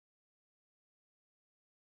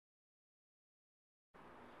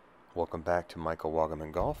Welcome back to Michael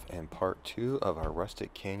Wagaman Golf and part 2 of our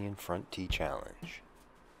Rustic Canyon Front Tee Challenge.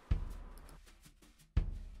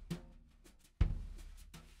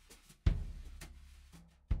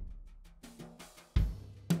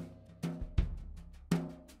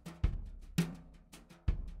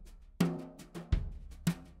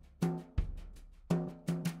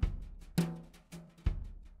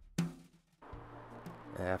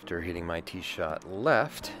 After hitting my tee shot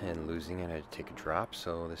left and losing it, I had to take a drop,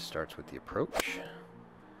 so this starts with the approach.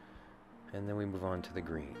 And then we move on to the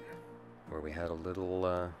green, where we had a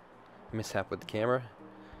little mishap with the camera,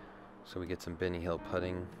 so we get some Benny Hill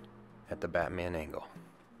putting at the Batman angle.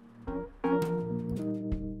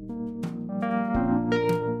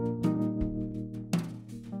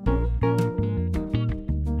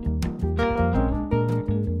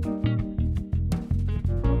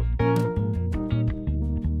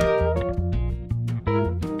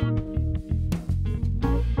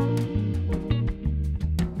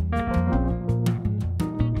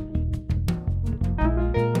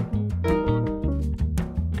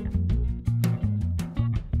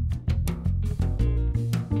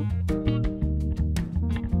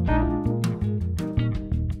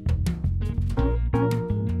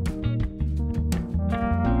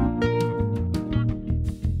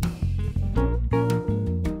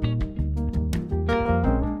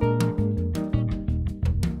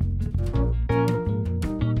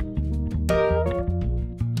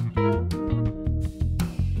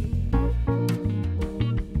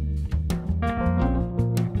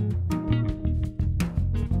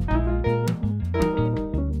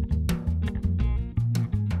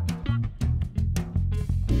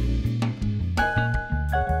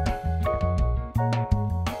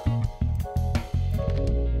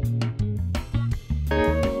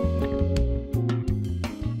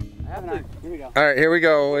 All right, here we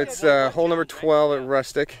go. It's hole number 12 at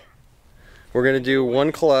Rustic. We're gonna do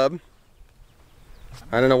one club.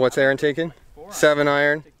 I don't know, what's Aaron taking?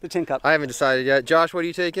 7-iron. The tin cup. I haven't decided yet. Josh, what are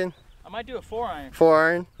you taking? I might do a 4-iron.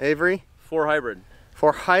 4-iron. Avery? 4 hybrid.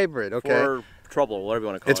 4 hybrid. Okay. 4 trouble, whatever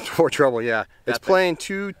you want to call it. It's 4 trouble. Yeah. It's playing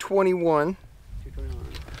 221.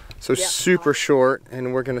 So yeah. Super short,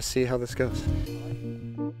 and we're gonna see how this goes.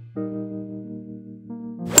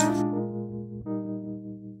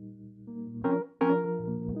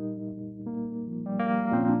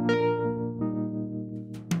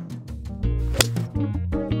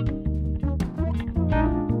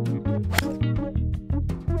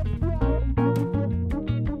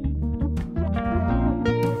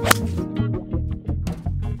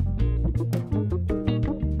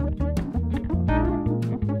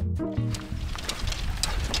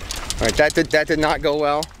 All right, that did not go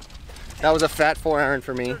well. That was a fat 4-iron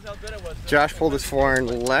for me. Josh pulled his 4-iron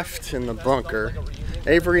left in the bunker.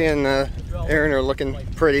 Avery and Aaron are looking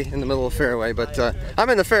pretty in the middle of the fairway, but I'm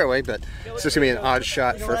in the fairway, but it's just gonna be an odd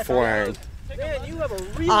shot for 4-iron.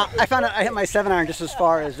 I found out I hit my 7-iron just as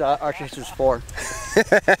far as Archer's 4.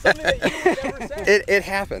 It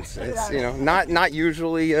happens. It's, you know, not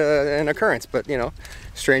usually an occurrence, but you know,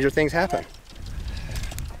 stranger things happen.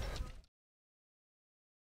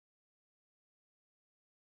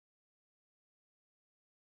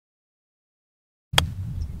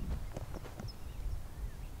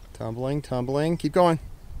 Tumbling, tumbling. Keep going.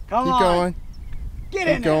 Come on. Keep going. Get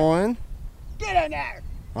in Keep there. going. Get in there.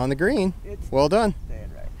 On the green. Well done.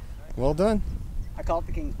 Right. Well done. I call it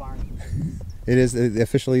the King's Barn. It is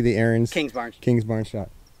officially the Aaron's King's Barn. King's Barn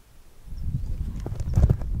shot.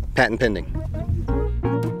 Patent pending.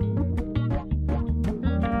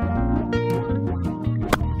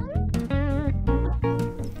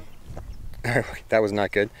 That was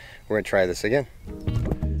not good. We're gonna try this again.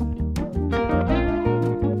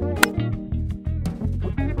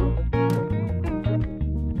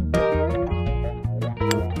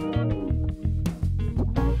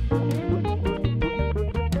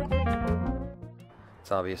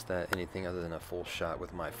 It's obvious that anything other than a full shot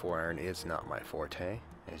with my 4-iron is not my forte,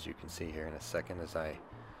 as you can see here in a second as I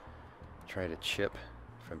try to chip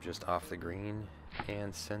from just off the green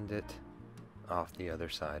and send it off the other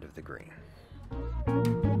side of the green.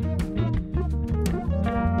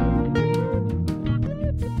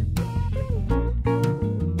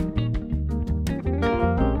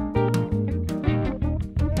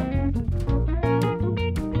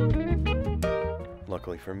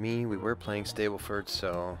 Luckily for me, we were playing Stableford,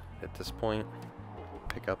 so at this point,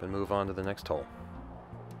 pick up and move on to the next hole.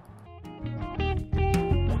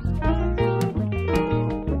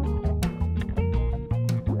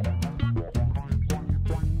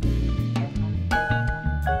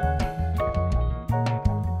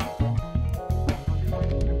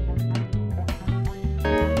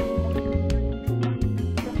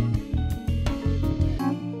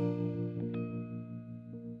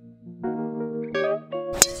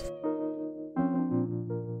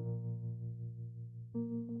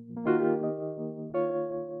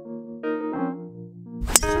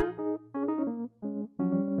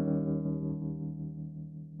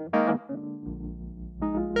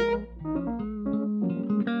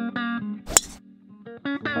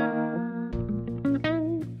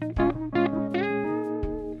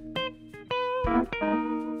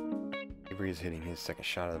 he's hitting his second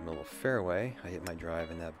shot of the middle of the fairway. I hit my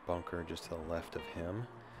drive in that bunker just to the left of him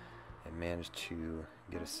and managed to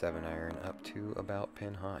get a 7-iron up to about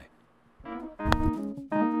pin high.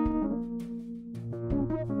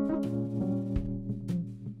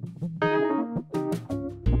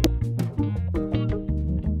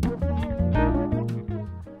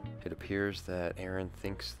 It appears that Aaron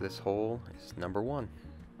thinks this hole is number 1.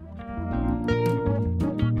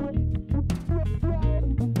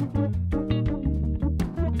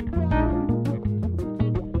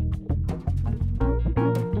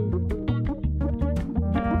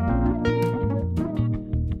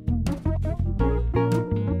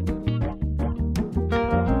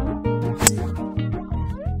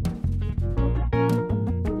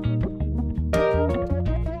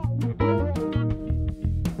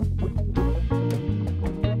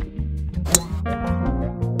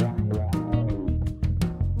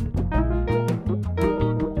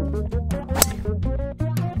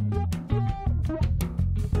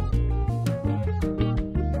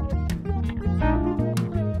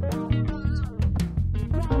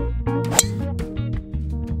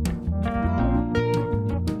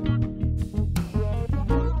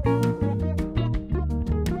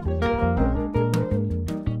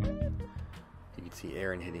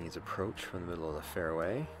 Hitting his approach from the middle of the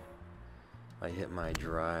fairway. I hit my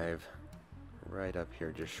drive right up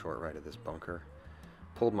here, just short right of this bunker.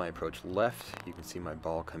 Pulled my approach left. You can see my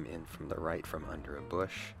ball come in from the right from under a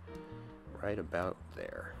bush, right about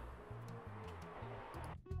there.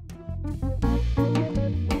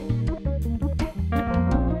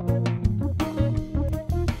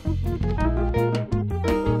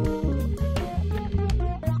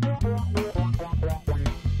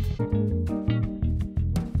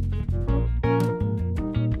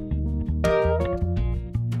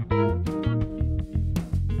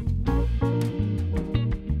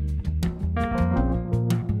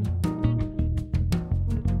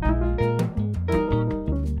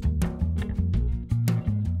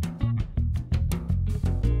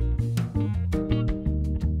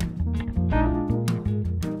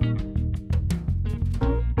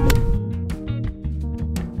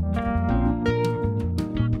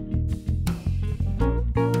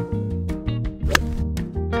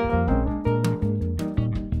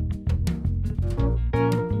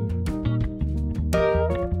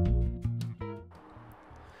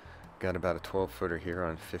 Got about a 12-footer here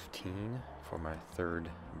on 15 for my 3rd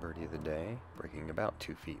birdie of the day, breaking about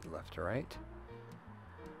 2 feet left to right,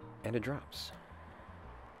 and it drops.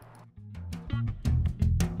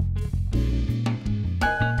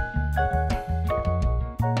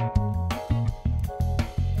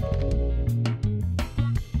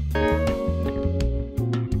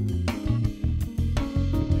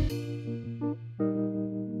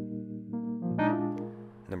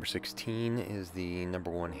 Number 16 is the number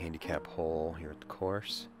 1 handicap hole here at the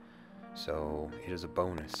course, so it is a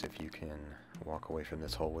bonus if you can walk away from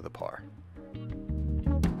this hole with a par.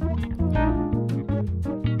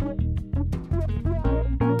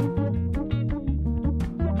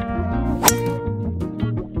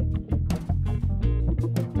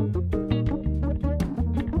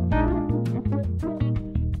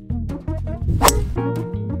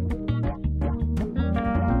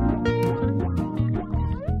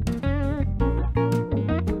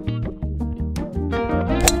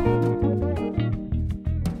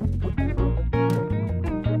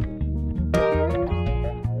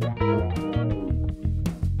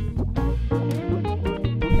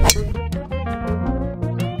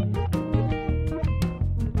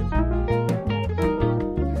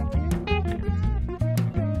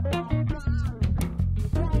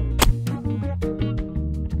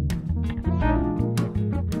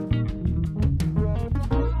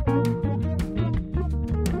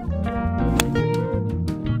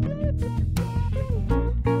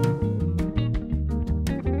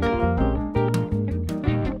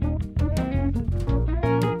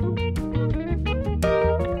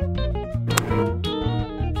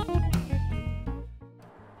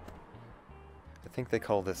 I think they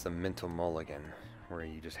call this a mental mulligan, where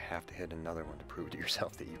you just have to hit another one to prove to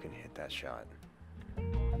yourself that you can hit that shot.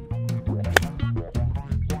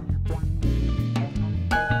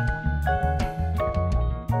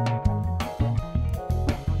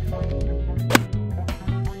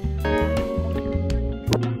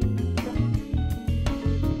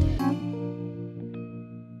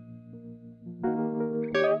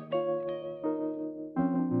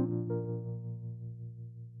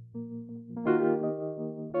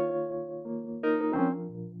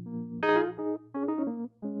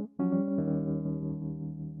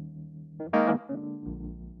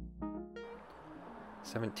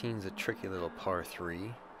 17 is a tricky little par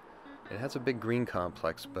 3. It has a big green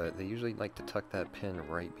complex, but they usually like to tuck that pin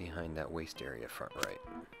right behind that waist area front right.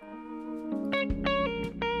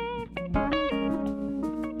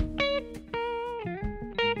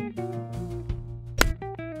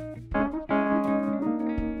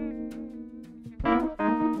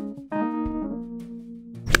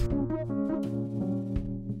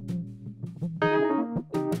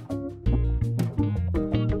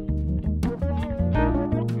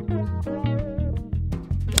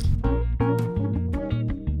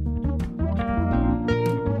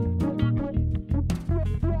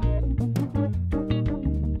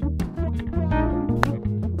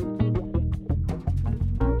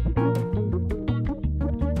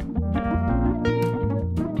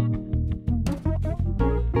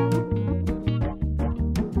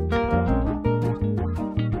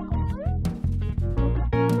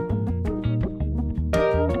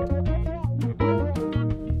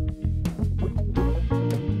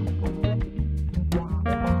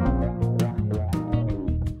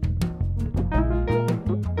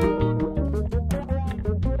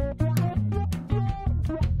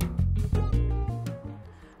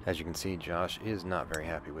 As you can see, Josh is not very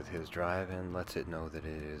happy with his drive and lets it know that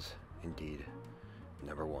it is indeed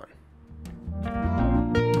number 1.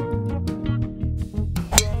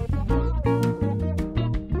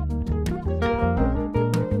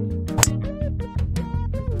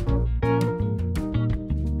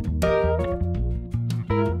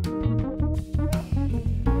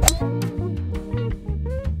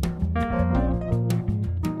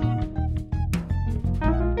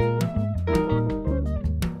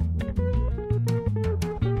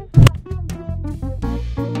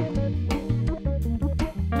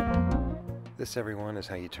 This, everyone, is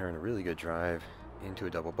how you turn a really good drive into a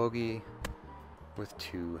double bogey with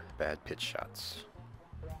 2 bad pitch shots.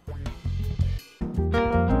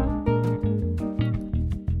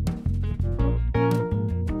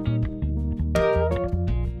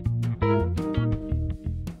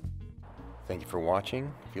 Thank you for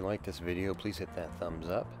watching. If you like this video, please hit that thumbs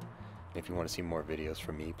up. If you want to see more videos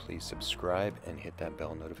from me, please subscribe and hit that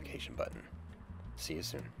bell notification button. See you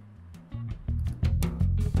soon.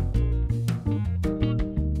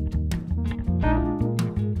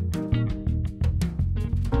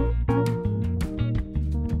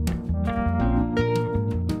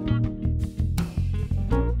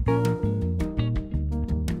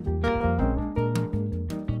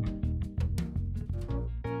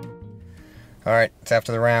 Alright, it's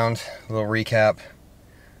after the round. A little recap.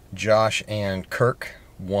 Josh and Kirk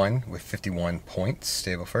won with 51 points,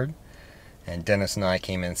 Stableford. And Dennis and I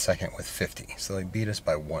came in second with 50. So they beat us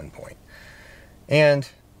by 1 point. And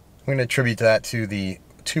I'm going to attribute that to the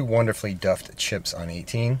 2 wonderfully duffed chips on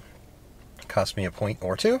 18. Cost me a point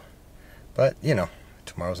or 2. But, you know,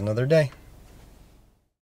 tomorrow's another day.